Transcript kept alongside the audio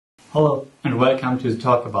Hello and welcome to the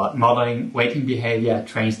talk about modeling waiting behavior at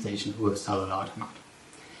train stations with Cellular Automaton.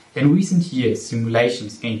 In recent years,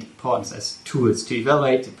 simulations gained importance as tools to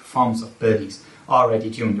evaluate the performance of buildings already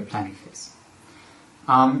during the planning phase.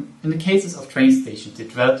 In the cases of train stations, the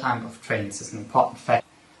dwell time of trains is an important factor.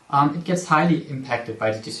 It gets highly impacted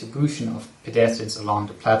by the distribution of pedestrians along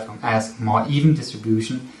the platform, as a more even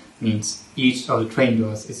distribution means each of the train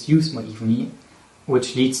doors is used more evenly,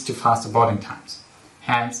 which leads to faster boarding times.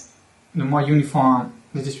 Hence, the more uniform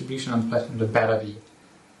the distribution on the platform, the better the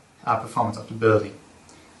performance of the building.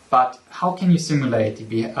 But how can you simulate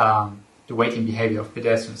the waiting behavior of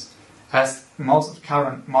pedestrians? As most of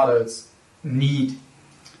current models need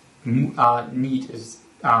is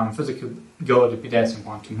physical goal the pedestrian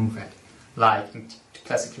want to move at, like in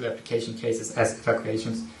classical application cases as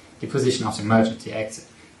evacuations, the position of the emergency exit.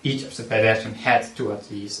 Each of the pedestrian heads towards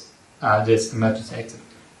this emergency exit.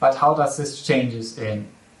 But how does this changes in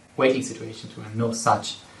waiting situations when no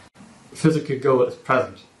such physical goal is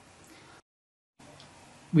present?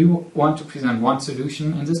 We want to present one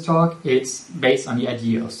solution in this talk. It's based on the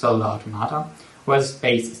idea of cellular automata, where the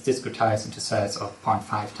space is discretized into cells of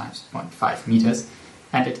 0.5 times 0.5 meters,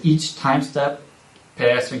 and at each time step,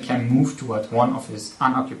 pedestrian can move towards one of his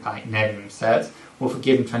unoccupied neighboring cells with a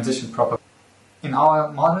given transition probability. In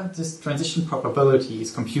our model, this transition probability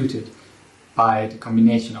is computed by the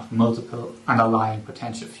combination of multiple underlying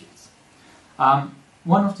potential fields.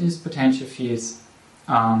 One of these potential fields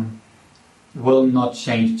will not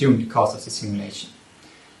change during the course of the simulation.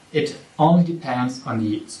 It only depends on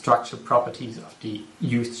the structural properties of the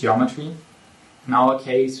used geometry. In our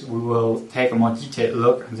case, we will take a more detailed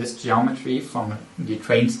look at this geometry from the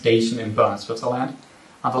train station in Bern, Switzerland.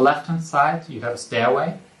 On the left-hand side, you have a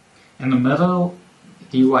stairway. In the middle,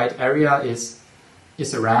 the white area is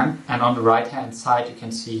a ramp, and on the right-hand side, you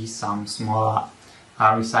can see some smaller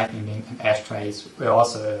recycling bin and ashtrays, where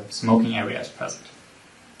also a smoking area is present.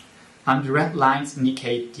 The red lines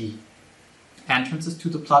indicate the entrances to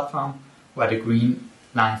the platform, where the green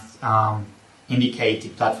lines indicate the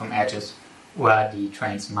platform edges where the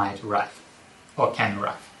trains might arrive or can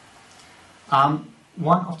arrive.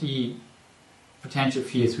 One of the potential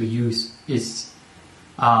fields we use is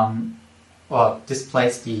or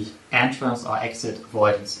displays the entrance or exit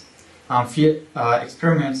avoidance.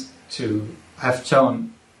 Experiments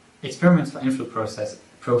for inflow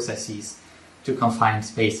processes to confine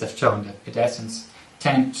space have shown that pedestrians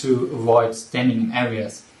tend to avoid standing in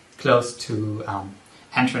areas close to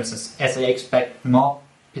entrances, as they expect more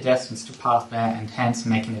pedestrians to pass there and hence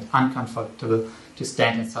making it uncomfortable to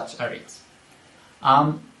stand in such areas.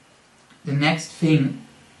 The next thing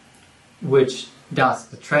which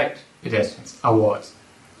does attract pedestrians are walls.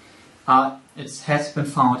 It has been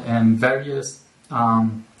found in various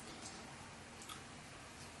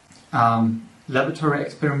laboratory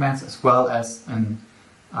experiments as well as in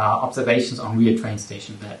observations on real train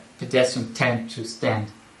stations that pedestrians tend to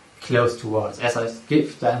stand close to walls, as it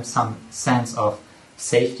gives them some sense of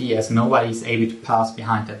safety, as nobody is able to pass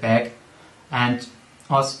behind their back, and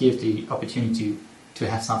also give the opportunity to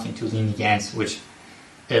have something to lean against, which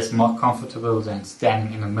is more comfortable than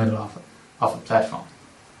standing in the middle of a platform.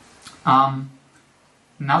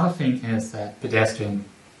 Another thing is that pedestrians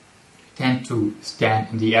tend to stand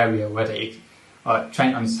in the area where they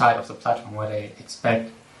train on the side of the platform where they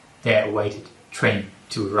expect their awaited train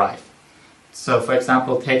to arrive. So, for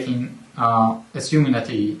example, assuming that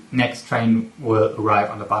the next train will arrive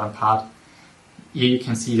on the bottom part, here you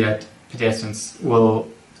can see that pedestrians will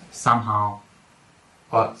somehow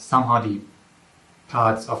the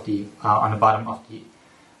parts of the on the bottom of the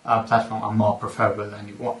platform are more preferable than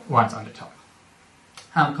the ones on the top.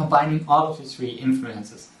 Combining all of these three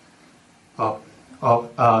influences,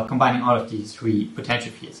 combining all of these three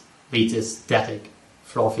potential fields, leads to static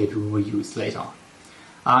floor field we will use later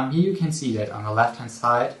on. Here you can see that on the left-hand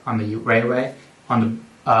side, on the railway, on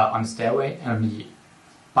the stairway, and on the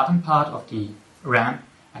bottom part of the ramp,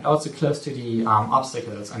 and also close to the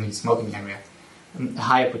obstacles and the smoking area, a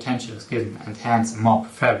higher potential is given, and hence a more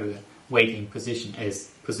preferable waiting position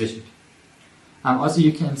is positioned. Also,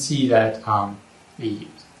 you can see that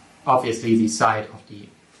obviously the side of the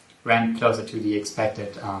ramp closer to the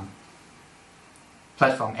expected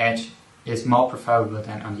platform edge is more preferable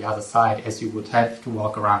than on the other side, as you would have to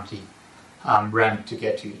walk around the ramp to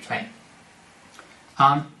get to your train.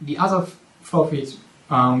 The other floor fields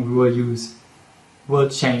we will use will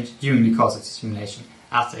change during the course of the simulation,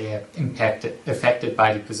 as they are affected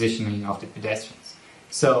by the positioning of the pedestrians.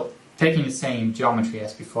 So, taking the same geometry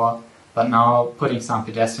as before, but now putting some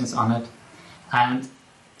pedestrians on it, and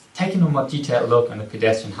taking a more detailed look on the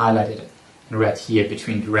pedestrian highlighted in red here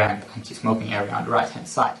between the ramp and the smoking area on the right hand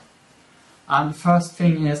side. The first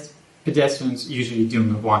thing is pedestrians usually do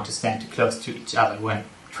not want to stand too close to each other when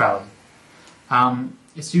traveling.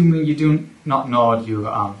 Assuming you do not know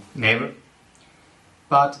your neighbor,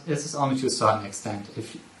 but this is only to a certain extent.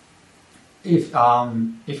 If you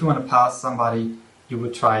want to pass somebody, you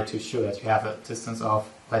would try to show that you have a distance of,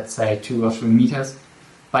 let's say, 2 or 3 meters,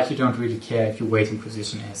 but you don't really care if your waiting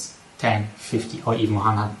position is 10, 50 or even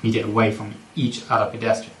 100 meters away from each other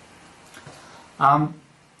pedestrian.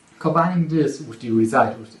 Combining this with the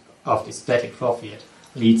result of the static flow field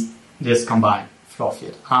leads this combined flow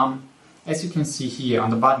field. As you can see here on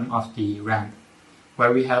the bottom of the ramp,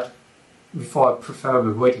 where we had before a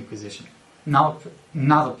preferable waiting position, now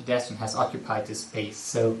another pedestrian has occupied this space,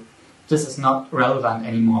 so this is not relevant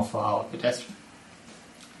anymore for our pedestrian.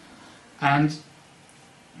 And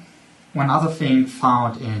one other thing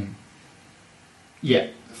found in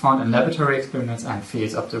laboratory experiments and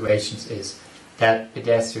field observations is that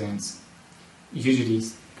pedestrians usually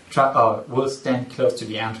will stand close to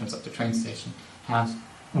the entrance of the train station and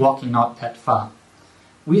walking not that far.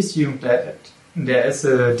 We assume that there is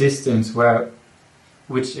a distance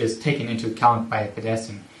which is taken into account by a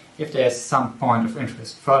pedestrian. If there is some point of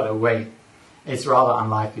interest further away, it's rather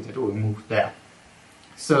unlikely that it will move there.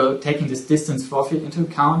 So taking this distance flow field into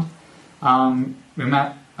account,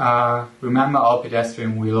 remember our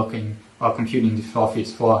pedestrian we're looking or computing the flow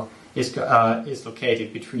fields for is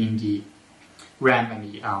located between the ramp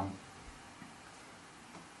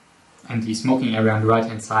and the smoking area on the right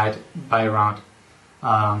hand side by around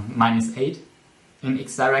 -8 in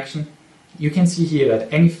x direction. You can see here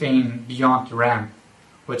that anything beyond the ramp,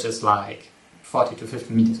 which is like 40 to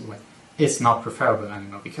 50 meters away, is not preferable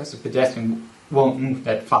anymore because the pedestrian won't move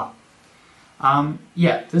that far.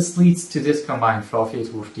 This leads to this combined flow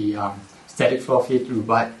field with the static flow field,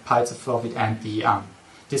 the pulsar flow field, and the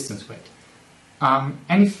distance weight.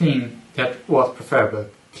 Anything that was preferable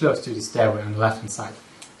close to the stairway on the left hand side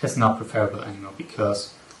is not preferable anymore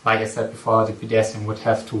because, like I said before, the pedestrian would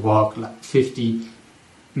have to walk like 50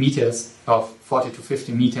 meters of 40 to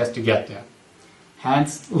 50 meters to get there.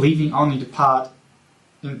 Hence, leaving only the part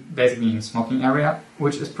basically in the smoking area,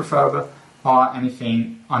 which is preferable, or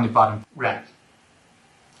anything on the bottom ramp.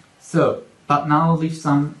 So, but now leave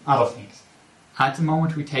some other things. At the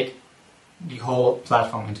moment we take the whole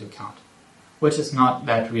platform into account, which is not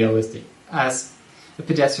that realistic, as the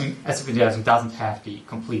pedestrian doesn't have the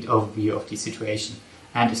complete overview of the situation,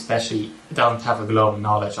 and especially doesn't have a global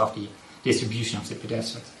knowledge of the distribution of the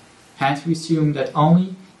pedestrians. Hence we assume that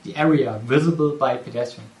only the area visible by a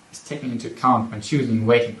pedestrian is taken into account when choosing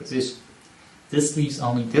waiting position. This leaves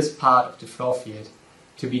only this part of the flow field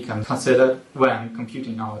to be considered when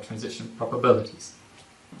computing our transition probabilities.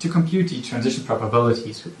 To compute the transition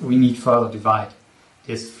probabilities, we need further divide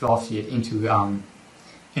this flow field into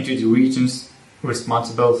the regions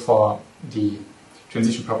responsible for the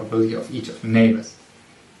transition probability of each of the neighbors.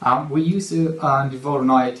 We use the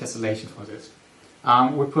Voronoi tessellation for this.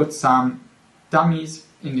 We put some dummies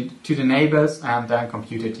to the neighbors and then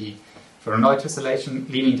computed the Voronoi tessellation,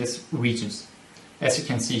 leaving these regions. As you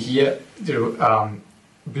can see here, the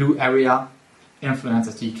blue area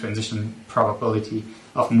influences the transition probability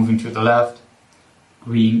of moving to the left,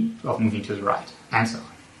 green of moving to the right, and so on.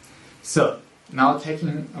 So, now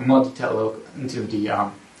taking a more detailed look into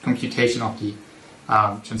the computation of the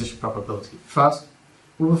transition probability. First,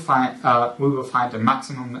 we will find the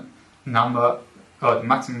maximum number or the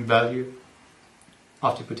maximum value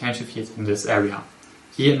of the potential fields in this area.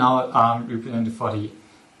 Here now represented for the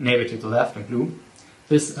neighbor to the left in blue.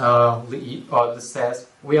 This says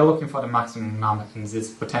we are looking for the maximum number in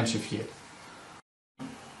this potential field.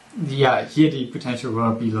 Here the potential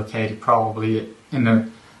will be located probably in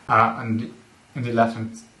the left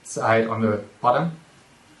hand side on the bottom.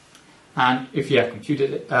 And if you have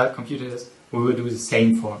computed this, we will do the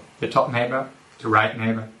same for the top neighbor, the right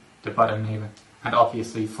neighbor, the bottom neighbor, and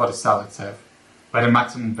obviously for the cell itself, where the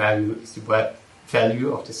maximum value is the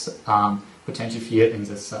value of this potential field in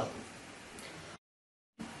this cell.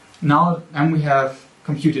 Now, and we have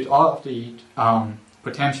computed all of the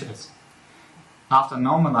potentials. After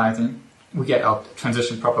normalizing, we get our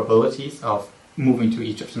transition probabilities of moving to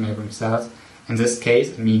each of the neighboring cells. In this case,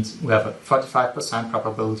 it means we have a 45%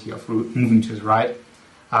 probability of moving to the right,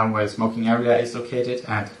 where the smoking area is located,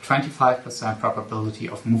 and 25% probability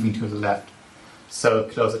of moving to the left, so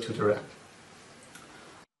closer to the ramp.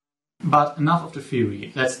 But enough of the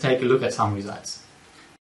theory, let's take a look at some results.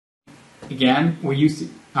 Again, we use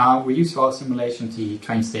for our simulation the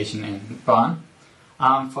train station in Bern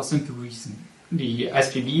for simple reason. The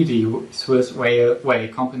SBB, the Swiss Railway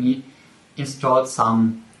Company, installed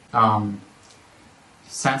some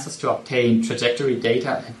sensors to obtain trajectory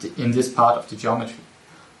data in this part of the geometry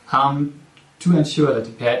to ensure that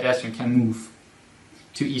the pedestrian can move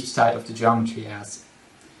to each side of the geometry as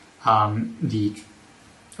the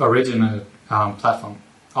original platform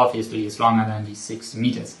obviously is longer than these 60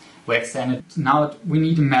 meters. We extended. Now we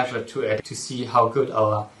need a measure to it to see how good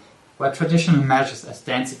where traditional measures as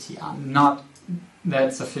density are not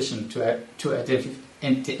that sufficient to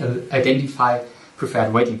identify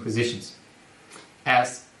preferred waiting positions.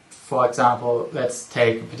 As, for example, let's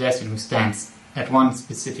take a pedestrian who stands at one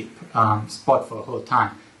specific spot for the whole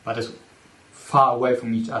time, but is far away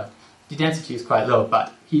from each other. The density is quite low,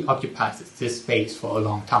 but he occupies this space for a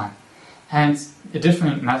long time. Hence, a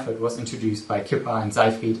different method was introduced by Kipper and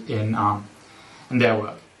Seifried in their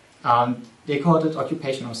work. They called it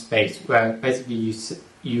occupational space, where basically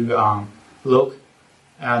you look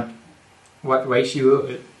at what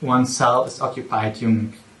ratio one cell is occupied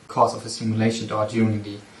during the course of a simulation or during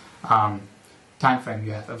the time frame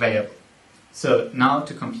you have available. So now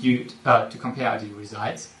to compare the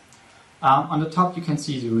results. On the top you can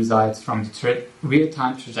see the results from the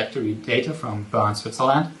real-time trajectory data from Bern,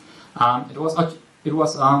 Switzerland. It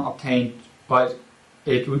was obtained, but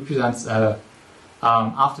it represents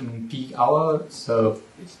afternoon peak hour, so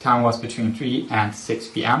the time was between 3 and 6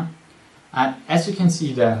 p.m. And as you can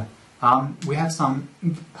see there, we have some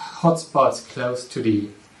hotspots close to the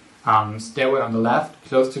stairway on the left,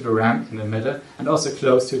 close to the ramp in the middle, and also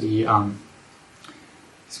close to the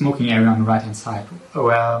smoking area on the right hand side,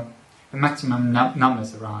 where the maximum number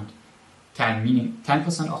is around 10, meaning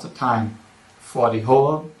 10% of the time for the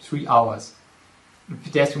whole 3 hours. The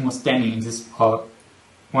pedestrian was standing in this, or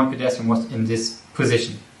one pedestrian was in this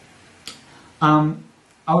position.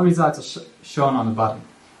 Our results are shown on the bottom.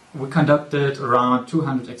 We conducted around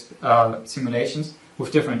 200 simulations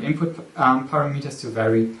with different input parameters to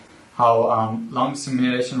vary how long the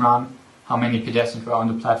simulation ran, how many pedestrians were on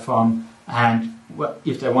the platform, and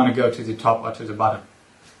if they want to go to the top or to the bottom.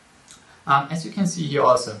 As you can see here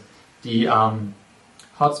also, the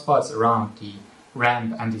hotspots around the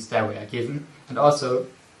ramp and the stairway are given, and also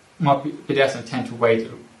more pedestrians tend to wait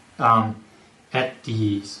at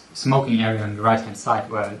the smoking area on the right hand side,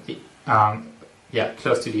 where the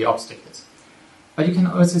close to the obstacles. But you can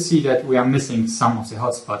also see that we are missing some of the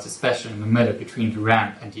hotspots, especially in the middle between the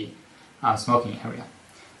ramp and the smoking area.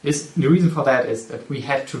 The reason for that is that we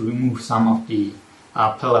had to remove some of the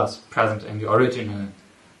pillars present in the original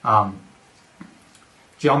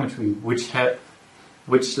geometry,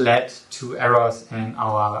 which led to errors in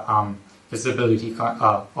our visibility,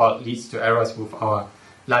 or leads to errors with our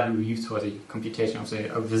library used for the computation of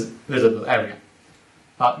the visible area.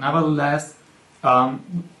 But nevertheless, our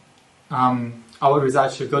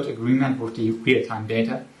results show good agreement with the real-time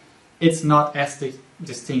data. It's not as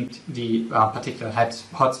distinct, the particular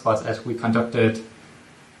hotspots, as we conducted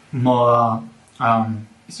more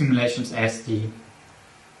simulations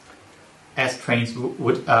as trains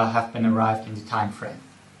would have been arrived in the time frame.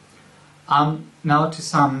 Now to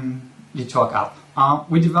sum the talk up.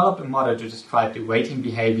 We developed a model to describe the waiting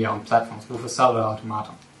behavior on platforms with a cellular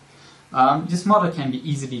automaton. This model can be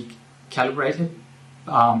easily calibrated,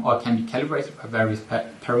 or can be calibrated by various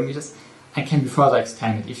parameters, and can be further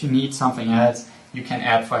extended. If you need something else, you can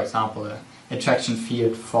add, for example, an attraction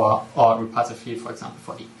field or repulsive field, for example,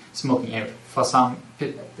 for the smoking area. For some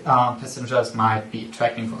passengers might be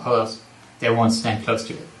attracting, for others they won't stand close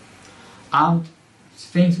to it.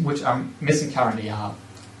 Things which are missing currently are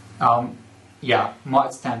more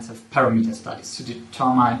extensive parameter studies to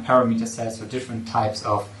determine parameter sets for different types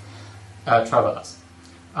of travelers.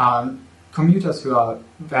 Commuters who are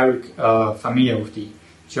very familiar with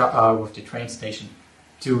the train station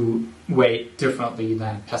do wait differently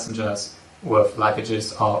than passengers with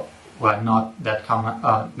luggages or who are not that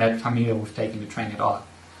familiar with taking the train at all.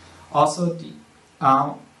 Also,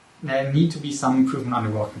 there need to be some improvement on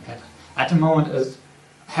the walking pattern. At the moment, it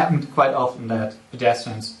happens quite often that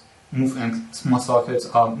pedestrians move in small circles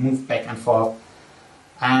or move back and forth,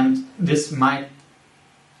 and this might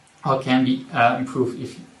or can be improved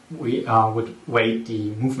if we would weight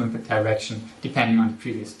the movement direction depending on the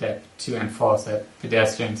previous step to enforce that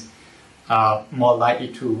pedestrians are more likely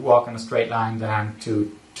to walk in a straight line than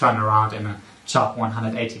to turn around in a sharp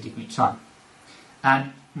 180-degree turn.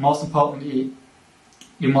 And most importantly,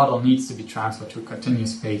 the model needs to be transferred to a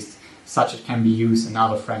continuous space such it can be used in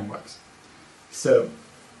other frameworks. So,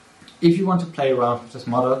 if you want to play around with this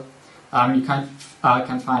model, you can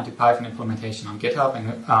find the Python implementation on GitHub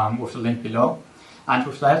and with the link below. And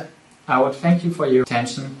with that, I would thank you for your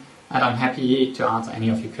attention, and I'm happy to answer any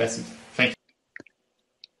of your questions. Thank you.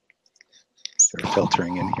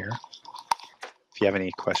 filtering in here. If you have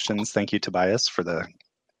any questions, thank you, Tobias, for the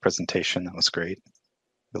presentation. That was great.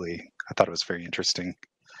 Really, I thought it was very interesting.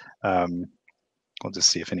 We'll just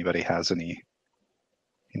see if anybody has any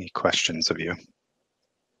questions of you.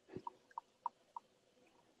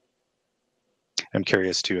 I'm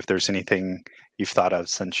curious too if there's anything you've thought of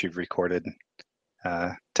since you've recorded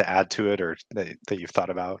to add to it, or that you've thought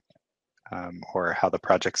about, or how the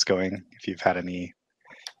project's going, if you've had any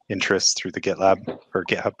interest through the GitLab or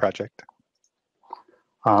GitHub project.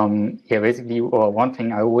 Yeah, basically, one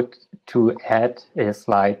thing I would to add is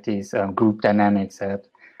like these group dynamics that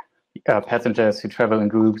passengers who travel in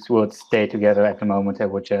groups would stay together. At the moment, they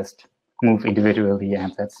would just move individually,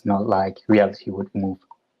 and that's not like reality would move.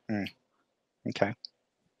 Okay.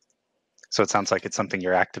 So it sounds like it's something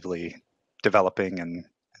you're actively developing and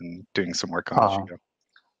doing some work on as you go.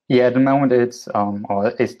 Yeah, at the moment it's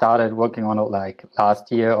or I started working on it like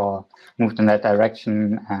last year, or moved in that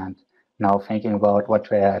direction, and now thinking about what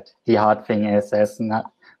to add. The hard thing is there's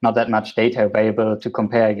not that much data available to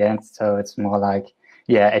compare against, so it's more like,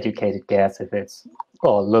 yeah, educated guess if it's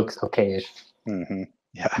or looks okayish. Mm-hmm.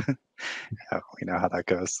 Yeah. Yeah, we know how that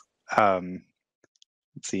goes.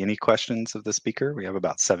 Let's see, any questions of the speaker? We have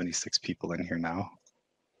about 76 people in here now.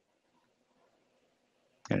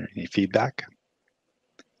 Any feedback?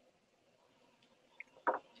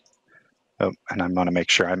 Oh, and I'm going to make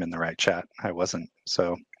sure I'm in the right chat. I wasn't,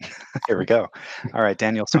 so here we go. All right,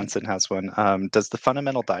 Daniel Swenson has one. Does the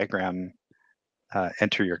fundamental diagram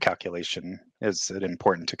enter your calculation? Is it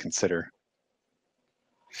important to consider?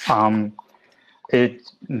 It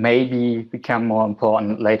maybe become more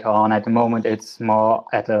important later on. At the moment, it's more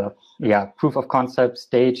at a proof of concept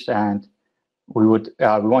stage, and we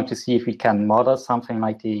want to see if we can model something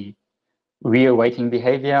like the real waiting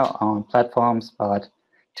behavior on platforms. But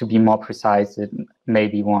to be more precise, it may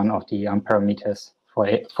be one of the parameters for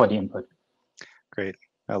the input. Great.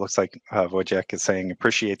 It looks like Wojciech is saying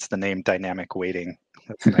appreciates the name dynamic waiting.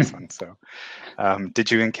 That's a nice one. So, did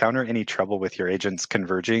you encounter any trouble with your agents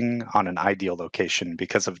converging on an ideal location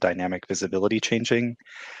because of dynamic visibility changing,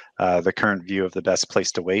 the current view of the best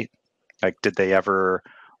place to wait? Like, did they ever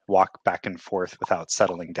walk back and forth without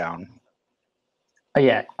settling down?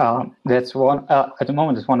 Yeah, that's one. At the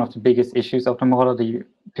moment, it's one of the biggest issues of the model. The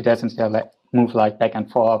pedestrians move like back and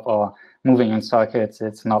forth or moving in circuits.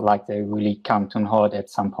 It's not like they really come to a halt at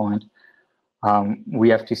some point. We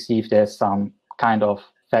have to see if there's some kind of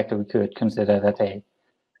factor we could consider that they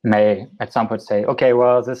may at some point say, okay,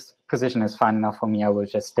 well, this position is fine enough for me. I will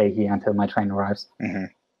just stay here until my train arrives.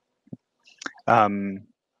 Mm-hmm.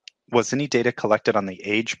 Was any data collected on the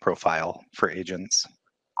age profile for agents?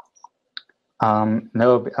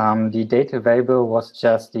 No, the data available was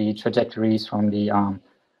just the trajectories from the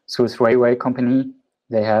Swiss Railway Company.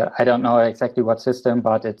 They have, I don't know exactly what system,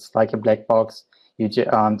 but it's like a black box.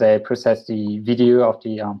 They process the video of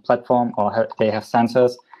the platform, or they have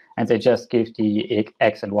sensors, and they just give the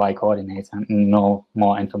X and Y coordinates and no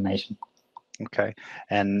more information. Okay.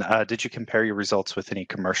 And did you compare your results with any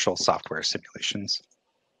commercial software simulations?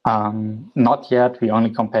 Not yet. We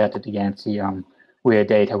only compared it against the real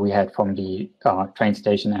data we had from the train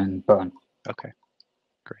station in Bern. Okay,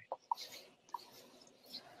 great.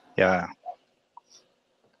 Yeah.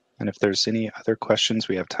 And if there's any other questions,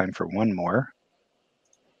 we have time for one more.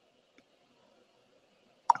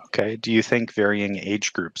 Okay, do you think varying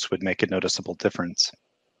age groups would make a noticeable difference?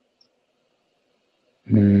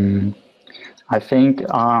 I think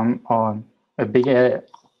a bigger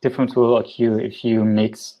difference will occur if you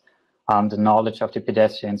mix the knowledge of the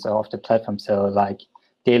pedestrians or of the platform. So like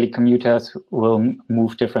daily commuters will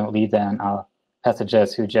move differently than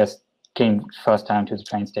passengers who just came first time to the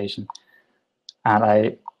train station.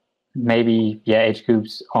 And maybe age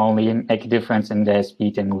groups only make a difference in their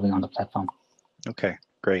speed in moving on the platform. Okay,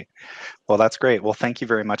 great. Well, that's great. Well, thank you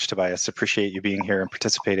very much, Tobias. Appreciate you being here and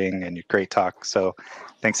participating, and your great talk. So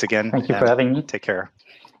thanks again. Thank you for having me. Take care.